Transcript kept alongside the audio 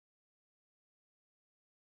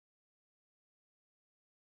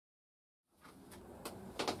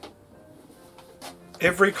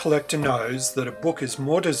Every collector knows that a book is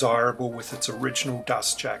more desirable with its original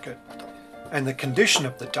dust jacket, and the condition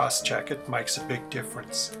of the dust jacket makes a big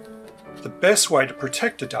difference. The best way to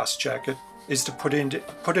protect a dust jacket is to put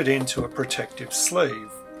it into a protective sleeve.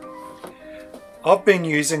 I've been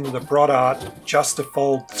using the Brodart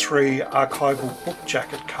Just-A-Fold III archival book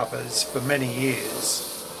jacket covers for many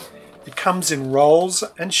years. It comes in rolls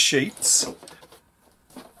and sheets.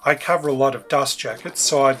 I cover a lot of dust jackets,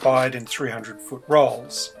 so I buy it in 300-foot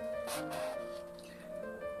rolls.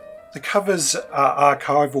 The covers are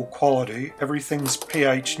archival quality. Everything's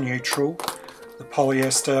pH neutral. The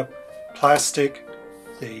polyester, plastic,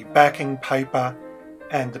 the backing paper,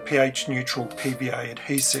 and the pH neutral PVA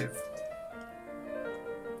adhesive.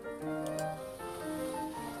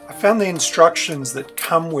 I found the instructions that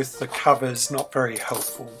come with the covers not very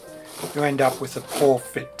helpful. You end up with a poor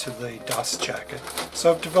fit to the dust jacket.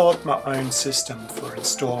 So I've developed my own system for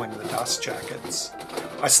installing the dust jackets.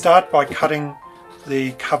 I start by cutting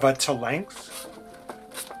the cover to length,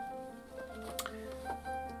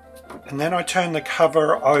 and then I turn the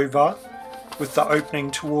cover over with the opening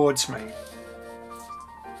towards me.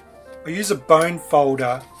 I use a bone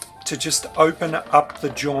folder to just open up the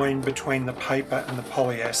join between the paper and the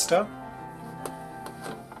polyester,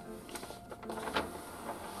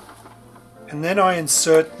 and then I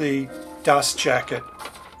insert the dust jacket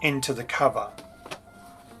into the cover.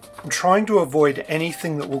 I'm trying to avoid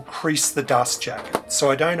anything that will crease the dust jacket,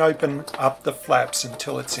 so I don't open up the flaps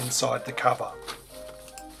until it's inside the cover.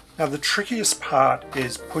 Now the trickiest part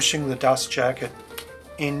is pushing the dust jacket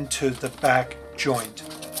into the back joint.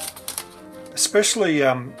 Especially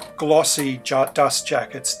glossy dust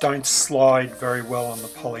jackets don't slide very well on the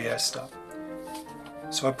polyester.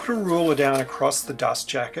 So I put a ruler down across the dust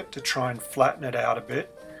jacket to try and flatten it out a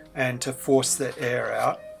bit and to force the air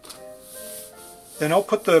out. Then I'll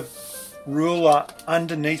put the ruler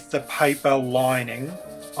underneath the paper lining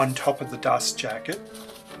on top of the dust jacket.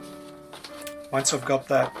 Once I've got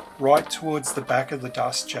that right towards the back of the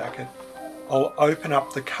dust jacket, I'll open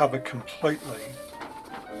up the cover completely.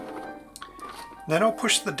 Then I'll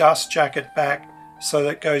push the dust jacket back so that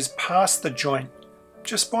it goes past the joint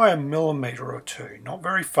just by 1 millimeter or 2, not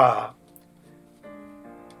very far.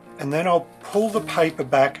 And then I'll pull the paper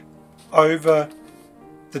back over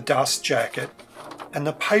the dust jacket, and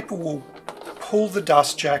the paper will pull the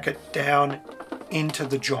dust jacket down into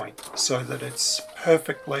the joint so that it's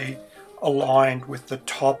perfectly aligned with the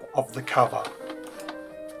top of the cover.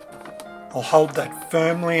 I'll hold that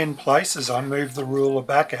firmly in place as I move the ruler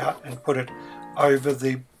back out and put it over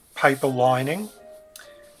the paper lining.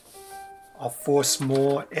 I'll force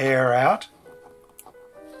more air out.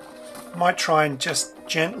 I might try and just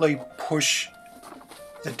gently push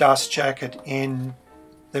the dust jacket in.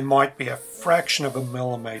 There might be a fraction of 1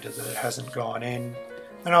 millimeter that it hasn't gone in.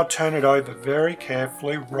 Then I'll turn it over very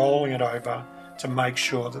carefully, rolling it over to make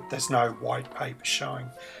sure that there's no white paper showing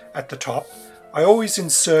at the top. I always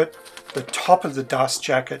insert the top of the dust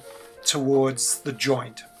jacket towards the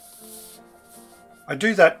joint. I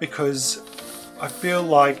do that because I feel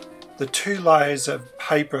like the 2 layers of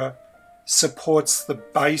paper supports the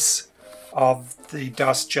base of the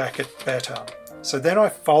dust jacket better. So then I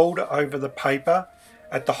fold over the paper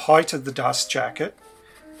at the height of the dust jacket,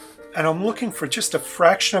 and I'm looking for just a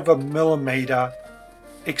fraction of 1 millimeter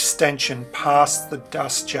extension past the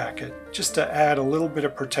dust jacket, just to add a little bit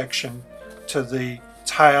of protection to the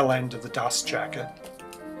tail end of the dust jacket.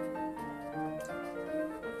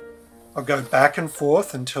 I'll go back and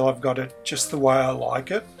forth until I've got it just the way I like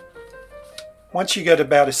it. Once you get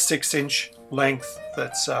about a 6-inch length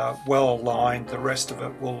that's well aligned, the rest of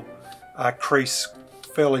it will crease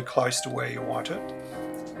fairly close to where you want it.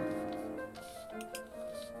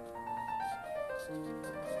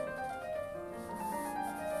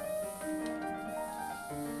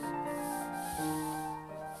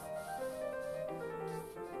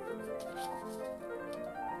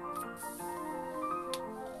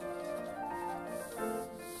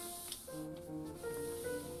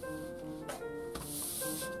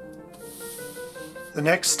 The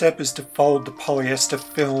next step is to fold the polyester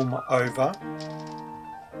film over.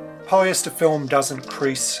 Polyester film doesn't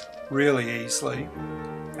crease really easily,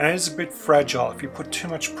 and it is a bit fragile. If you put too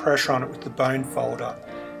much pressure on it with the bone folder,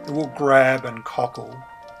 it will grab and cockle.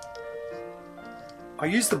 I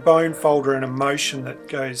use the bone folder in a motion that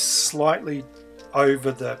goes slightly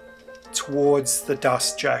over towards the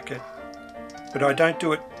dust jacket, but I don't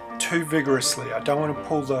do it too vigorously. I don't want to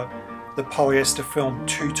pull the polyester film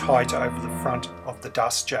too tight over the front of the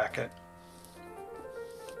dust jacket.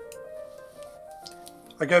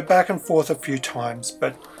 I go back and forth a few times,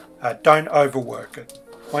 but don't overwork it.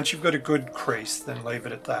 Once you've got a good crease, then leave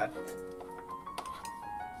it at that.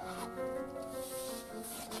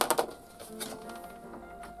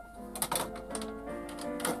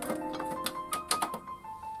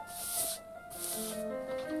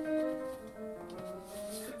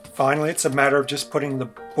 Finally, it's a matter of just putting the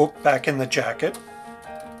book back in the jacket.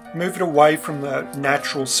 Move it away from the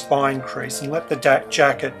natural spine crease and let the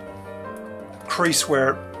jacket crease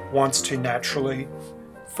where it wants to naturally.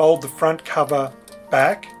 Fold the front cover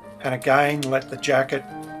back and again let the jacket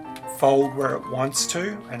fold where it wants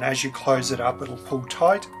to, and as you close it up it'll pull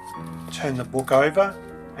tight. Turn the book over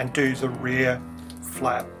and do the rear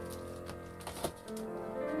flap.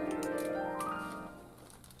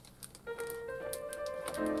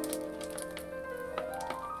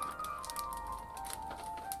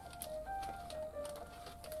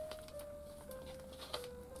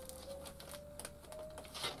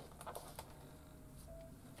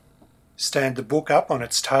 Stand the book up on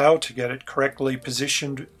its tail to get it correctly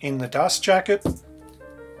positioned in the dust jacket,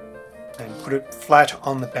 and put it flat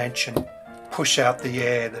on the bench and push out the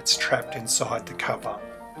air that's trapped inside the cover.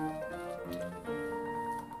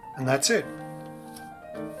 And that's it.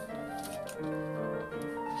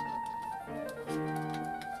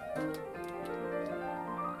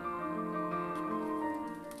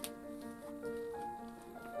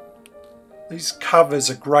 These covers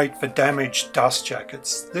are great for damaged dust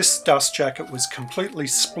jackets. This dust jacket was completely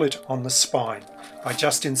split on the spine. I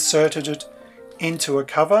just inserted it into a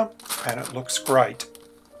cover and it looks great.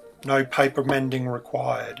 No paper mending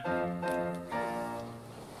required.